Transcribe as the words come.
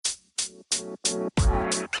If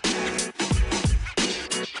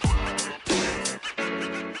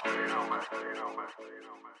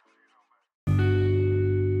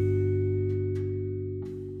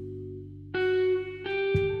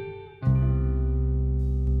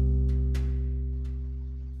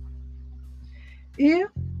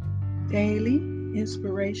daily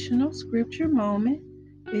inspirational scripture moment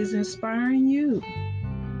is inspiring you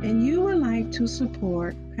and you would like to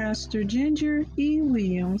support Pastor Ginger E.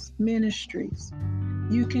 Williams Ministries,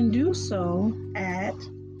 you can do so at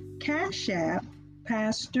Cash App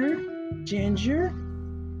Pastor Ginger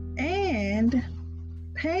and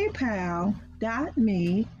PayPal.me/G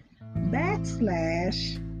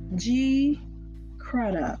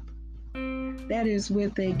Crudup. That is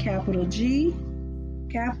with a capital G,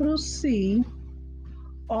 capital C,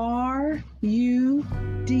 RUDUP.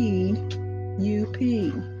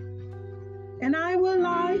 And I would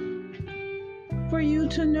like for you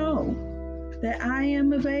to know that I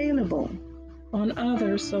am available on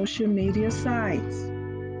other social media sites,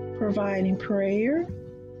 providing prayer,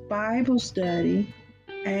 Bible study,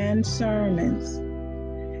 and sermons.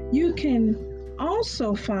 You can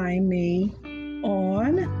also find me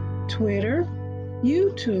on Twitter,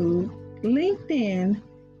 YouTube, LinkedIn,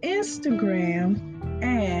 Instagram,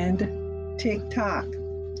 and TikTok.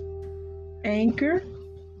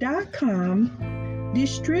 Anchor.com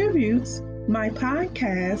distributes my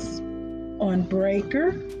podcasts on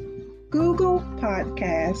Breaker, Google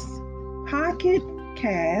Podcasts, Pocket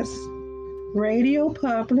Casts, Radio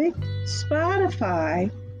Public, Spotify,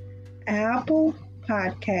 Apple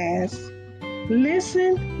Podcasts,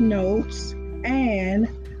 Listen Notes, and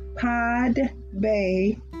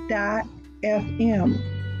Podbay.fm.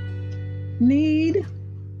 Need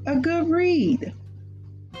a good read?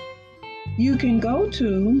 You can go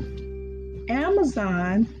to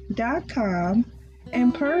Amazon.com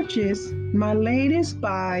and purchase my latest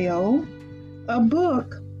bio, a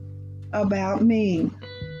book about me,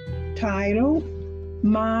 titled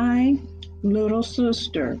My Little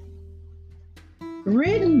Sister,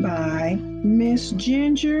 written by Miss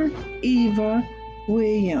Ginger Eva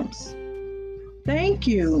Williams. Thank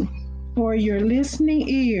you for your listening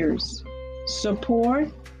ears, support,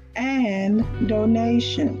 and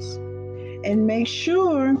donations. And make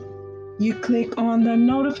sure you click on the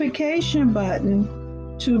notification button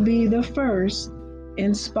to be the first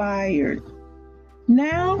inspired.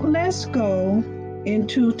 Now let's go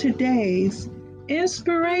into today's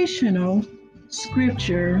inspirational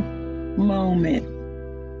scripture moment.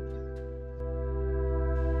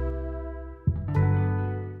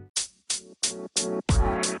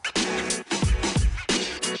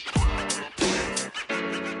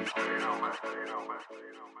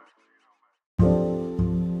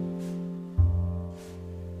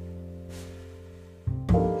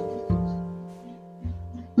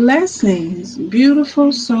 Blessings,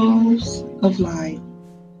 beautiful souls of light.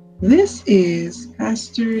 This is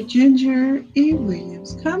Pastor Ginger E.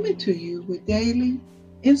 Williams coming to you with daily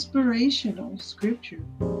inspirational scripture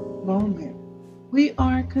moment. We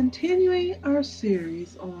are continuing our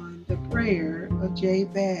series on the prayer of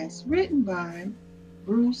Jabez, written by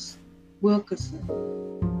Bruce Wilkinson.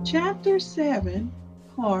 Chapter 7,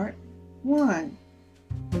 Part 1,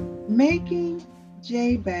 Making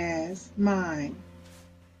Jabez Mine.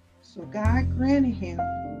 So God granted him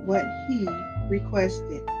what he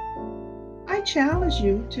requested. I challenge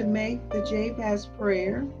you to make the Jabez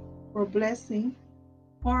prayer for blessing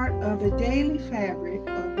part of the daily fabric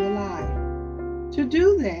of your life. To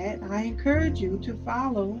do that, I encourage you to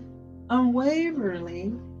follow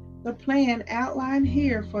unwaveringly the plan outlined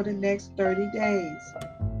here for the next 30 days.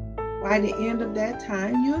 By the end of that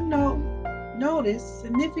time, you'll notice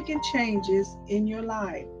significant changes in your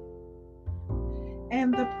life,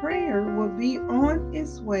 and the prayer will be on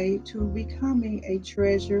its way to becoming a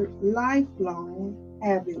treasured lifelong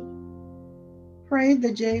habit. Pray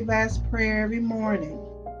the Jabez prayer every morning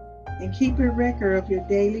and keep a record of your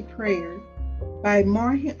daily prayer by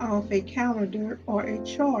marking off a calendar or a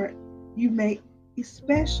chart you make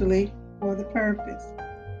especially for the purpose.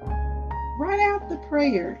 Write out the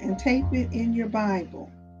prayer and tape it in your Bible,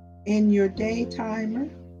 in your day timer,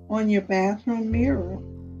 on your bathroom mirror,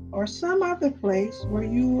 or some other place where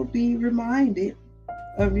you will be reminded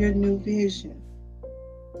of your new vision.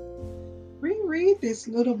 Reread this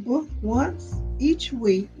little book once each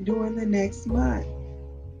week during the next month,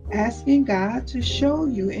 asking God to show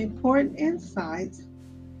you important insights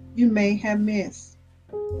you may have missed.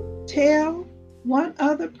 Tell one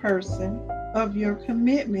other person of your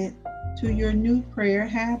commitment to your new prayer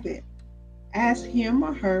habit. Ask him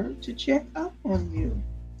or her to check up on you.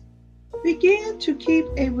 Begin to keep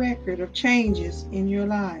a record of changes in your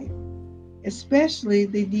life, especially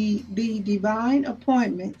the divine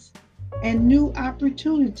appointments and new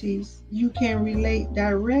opportunities you can relate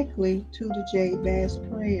directly to the Jabez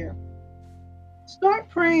prayer. Start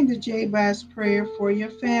praying the Jabez prayer for your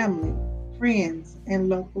family, friends, and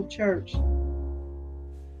local church.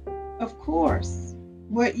 Of course,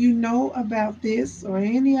 what you know about this or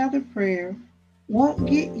any other prayer won't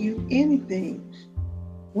get you anything.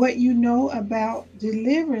 What you know about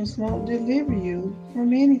deliverance won't deliver you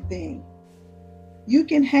from anything. You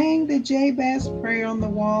can hang the Jabez prayer on the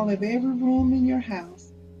wall of every room in your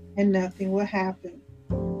house and nothing will happen.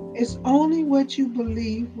 It's only what you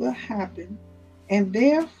believe will happen and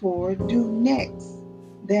therefore do next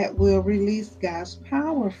that will release God's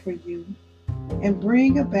power for you and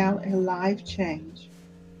bring about a life change.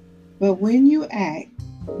 But when you act,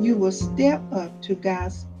 you will step up to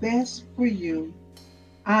God's best for you.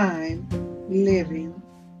 I'm living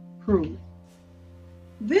proof.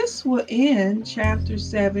 This will end Chapter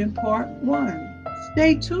 7, Part 1.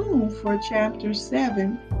 Stay tuned for Chapter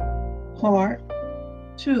 7, Part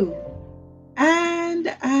 2.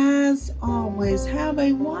 And as always, have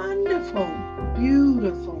a wonderful,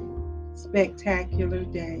 beautiful, spectacular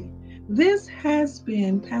day. This has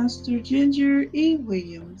been Pastor Ginger E.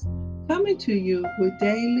 Williams coming to you with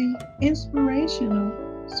daily inspirational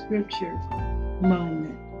scripture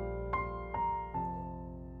moments.